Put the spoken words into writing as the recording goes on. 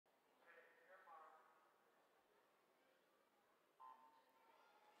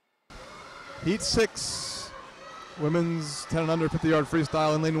Heat 6, women's 10 and under 50-yard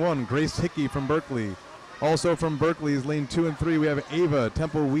freestyle in lane 1, Grace Hickey from Berkeley. Also from Berkeley's lane 2 and 3, we have Ava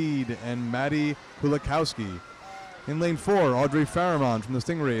Temple-Weed and Maddie Kulikowski. In lane 4, Audrey Faramond from the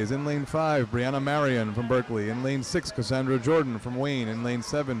Stingrays. In lane 5, Brianna Marion from Berkeley. In lane 6, Cassandra Jordan from Wayne. In lane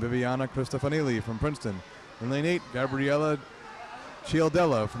 7, Viviana Cristofanilli from Princeton. In lane 8, Gabriella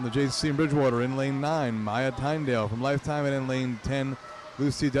Cialdella from the JCC in Bridgewater. In lane 9, Maya Tyndale from Lifetime. And in lane 10,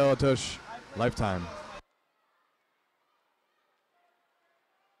 Lucy Delatush, Lifetime.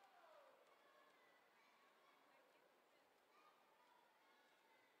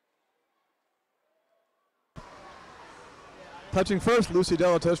 Touching first, Lucy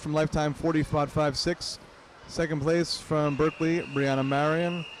Delatush from Lifetime, 40.56. Second place from Berkeley, Brianna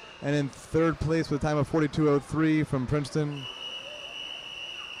Marion. And in third place with a time of 42.03 from Princeton,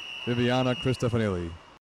 Viviana Cristofanilli.